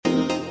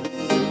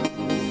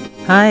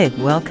Hi,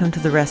 welcome to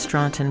the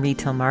Restaurant and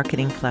Retail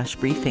Marketing Flash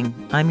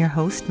Briefing. I'm your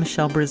host,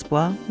 Michelle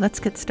Brisbois. Let's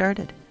get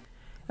started.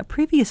 A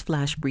previous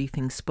flash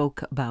briefing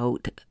spoke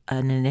about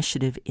an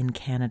initiative in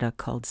Canada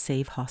called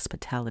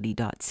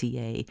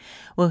SaveHospitality.ca.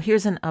 Well,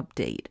 here's an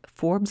update.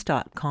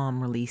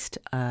 Forbes.com released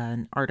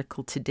an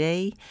article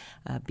today,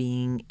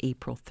 being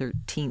April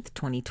 13th,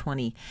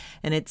 2020,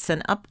 and it's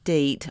an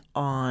update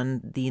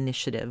on the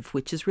initiative,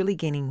 which is really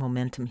gaining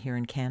momentum here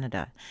in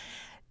Canada.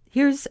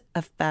 Here's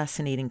a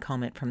fascinating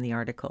comment from the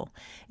article.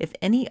 If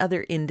any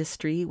other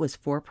industry was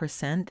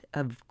 4%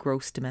 of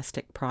gross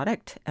domestic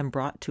product and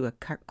brought to a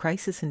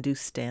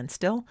crisis-induced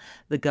standstill,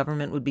 the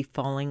government would be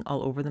falling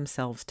all over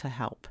themselves to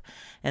help.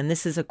 And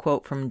this is a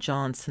quote from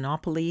John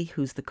Sinopoli,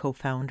 who's the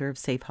co-founder of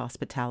Safe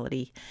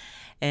Hospitality.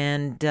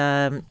 And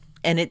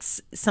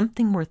it's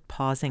something worth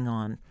pausing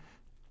on,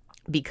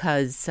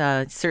 because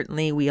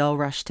certainly we all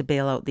rushed to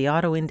bail out the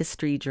auto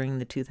industry during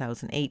the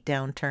 2008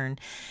 downturn.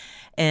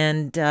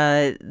 And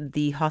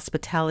the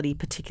hospitality,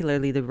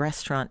 particularly the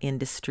restaurant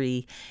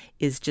industry,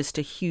 is just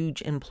a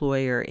huge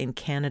employer. In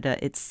Canada,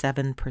 it's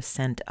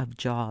 7% of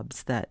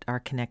jobs that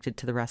are connected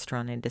to the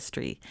restaurant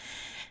industry.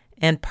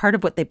 And part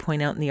of what they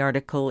point out in the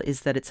article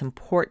is that it's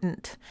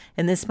important,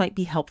 and this might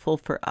be helpful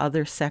for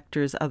other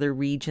sectors, other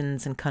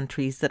regions and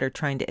countries that are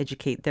trying to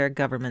educate their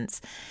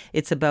governments.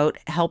 It's about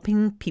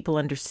helping people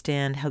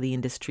understand how the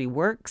industry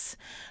works.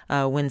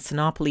 When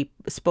Sinopoli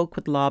spoke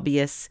with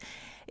lobbyists,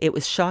 it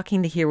was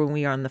shocking to hear when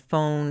we were on the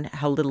phone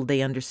how little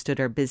they understood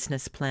our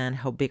business plan,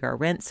 how big our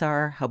rents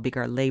are, how big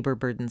our labor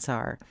burdens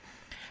are.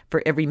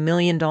 For every $1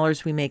 million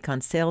we make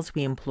on sales,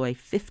 we employ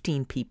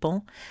 15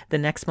 people. The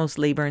next most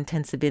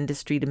labor-intensive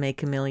industry to make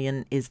 $1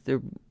 million is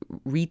the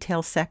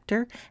retail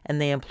sector,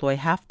 and they employ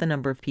half the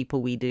number of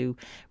people we do.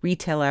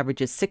 Retail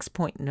averages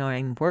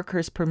 6.9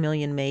 workers per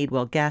million made,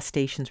 while gas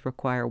stations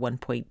require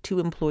 1.2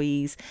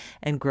 employees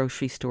and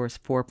grocery stores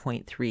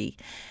 4.3.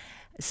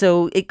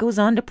 So it goes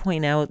on to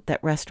point out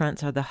that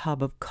restaurants are the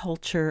hub of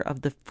culture,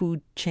 of the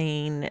food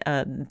chain,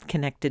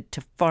 connected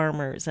to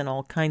farmers and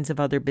all kinds of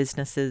other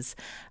businesses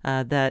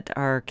that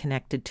are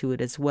connected to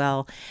it as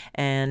well.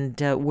 And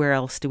where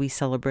else do we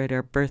celebrate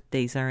our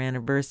birthdays, our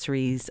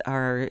anniversaries,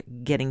 our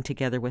getting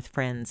together with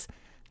friends?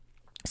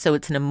 So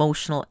it's an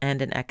emotional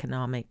and an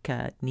economic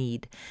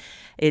need.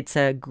 It's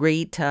a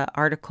great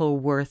article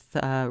worth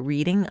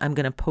reading. I'm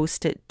going to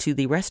post it to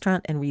the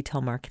Restaurant and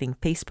Retail Marketing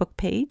Facebook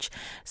page,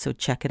 so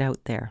check it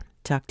out there.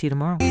 Talk to you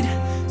tomorrow.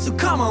 So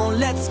come on,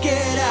 let's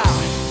get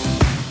out.